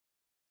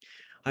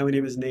Hi, my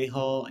name is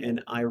Nehal,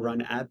 and I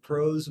run Ad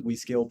Pros. We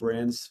scale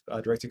brands,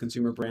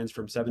 direct-to-consumer brands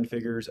from seven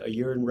figures a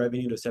year in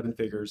revenue to seven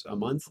figures a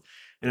month.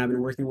 And I've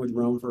been working with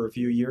Rome for a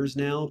few years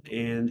now,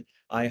 and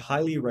I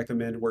highly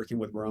recommend working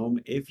with Rome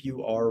if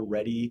you are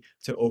ready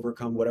to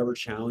overcome whatever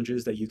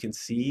challenges that you can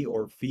see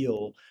or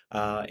feel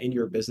in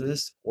your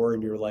business or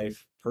in your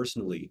life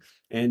personally.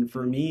 And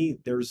for me,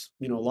 there's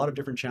a lot of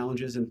different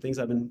challenges and things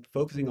I've been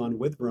focusing on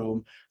with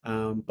Rome.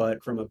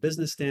 But from a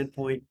business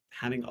standpoint,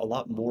 having a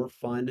lot more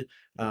fun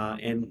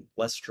and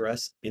less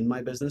stress in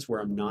my business where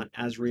I'm not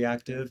as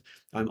reactive.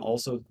 I'm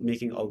also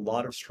making a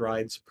lot of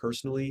strides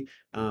personally,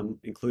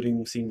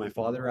 including seeing my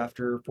father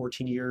after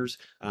 14 years.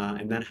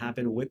 And that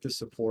happened with the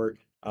support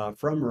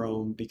from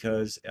Rome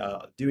because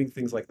doing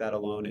things like that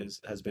alone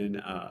has been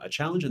a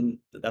challenge, and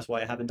that's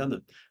why I haven't done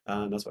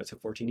them. That's why it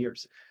took 14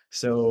 years.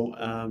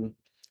 So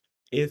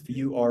if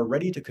you are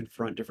ready to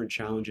confront different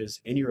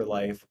challenges in your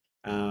life,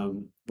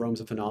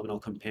 Rome's a phenomenal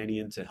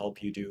companion to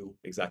help you do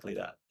exactly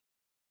that.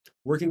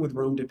 Working with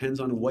Rome depends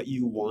on what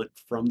you want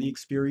from the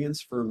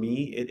experience. For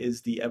me, it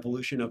is the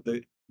evolution of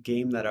the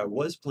game that I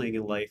was playing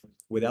in life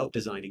without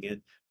designing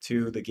it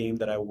to the game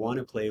that I want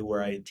to play,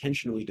 where I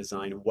intentionally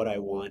design what I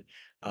want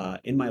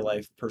in my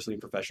life, personally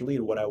and professionally,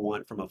 and what I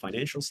want from a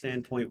financial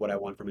standpoint, what I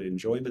want from an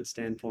enjoyment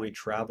standpoint,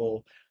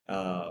 travel,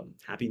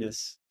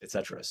 happiness,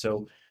 etc.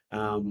 So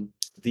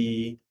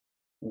the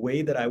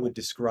way that I would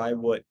describe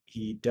what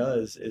he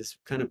does is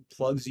kind of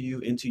plugs you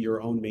into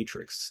your own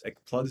matrix, like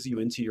plugs you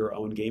into your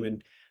own game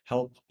and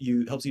help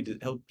you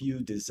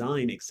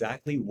design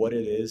exactly what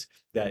it is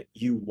that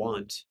you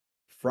want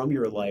from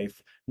your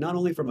life, not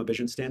only from a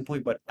vision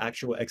standpoint, but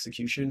actual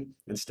execution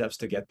and steps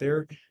to get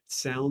there.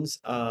 Sounds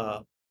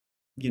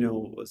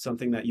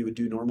something that you would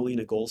do normally in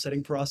a goal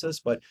setting process,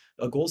 but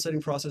a goal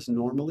setting process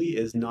normally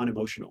is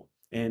non-emotional,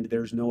 and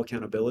there's no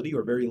accountability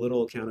or very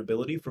little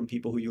accountability from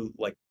people who you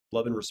like,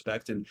 love and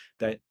respect, and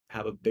that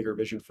have a bigger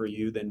vision for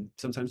you than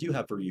sometimes you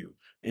have for you.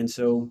 And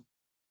so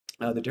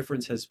the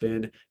difference has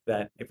been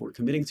that if we're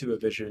committing to a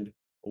vision,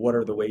 what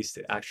are the ways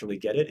to actually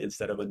get it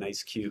instead of a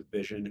nice, cute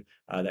vision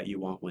that you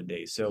want one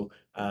day? So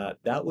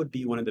that would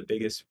be one of the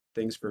biggest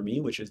things for me,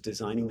 which is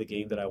designing the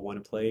game that I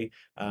want to play,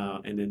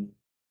 and then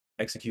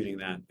executing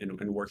that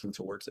and working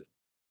towards it.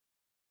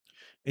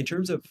 In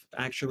terms of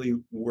actually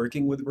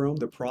working with Rome,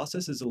 the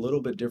process is a little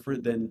bit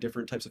different than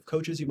different types of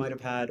coaches you might have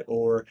had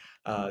or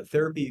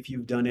therapy if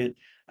you've done it.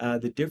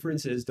 The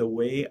difference is the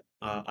way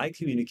I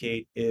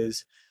communicate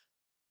is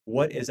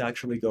what is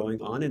actually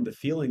going on and the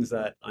feelings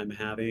that I'm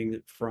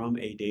having from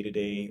a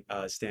day-to-day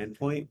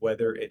standpoint,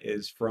 whether it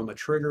is from a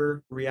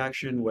trigger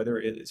reaction, whether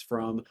it is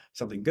from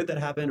something good that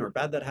happened or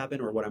bad that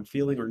happened, or what I'm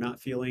feeling or not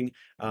feeling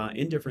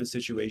in different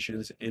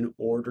situations in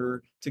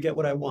order to get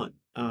what I want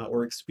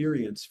or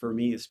experience for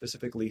me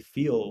specifically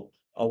feel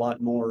a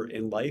lot more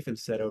in life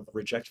instead of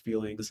reject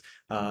feelings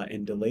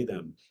and delay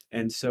them.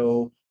 And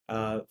so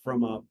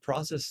from a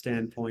process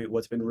standpoint,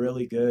 what's been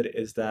really good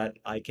is that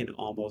I can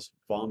almost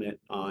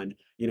vomit on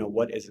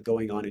what is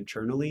going on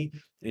internally,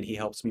 and he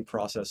helps me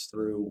process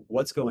through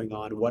what's going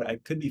on, what I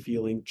could be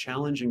feeling,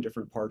 challenging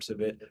different parts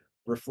of it,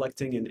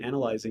 reflecting and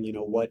analyzing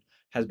what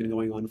has been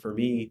going on for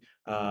me,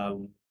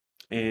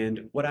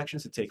 and what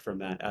actions to take from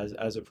that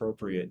as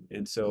appropriate.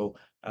 And so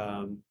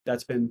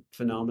that's been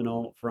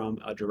phenomenal from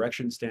a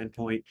direction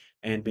standpoint,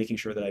 and making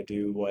sure that I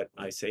do what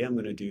I say I'm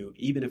going to do,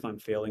 even if I'm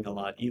failing a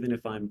lot, even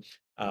if I'm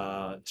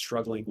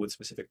struggling with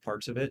specific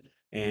parts of it.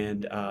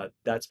 And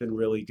that's been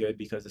really good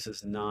because this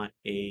is not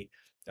a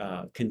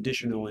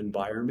conditional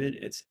environment;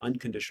 it's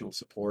unconditional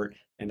support,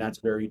 and that's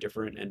very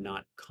different and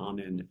not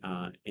common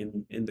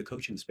in the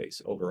coaching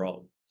space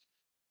overall.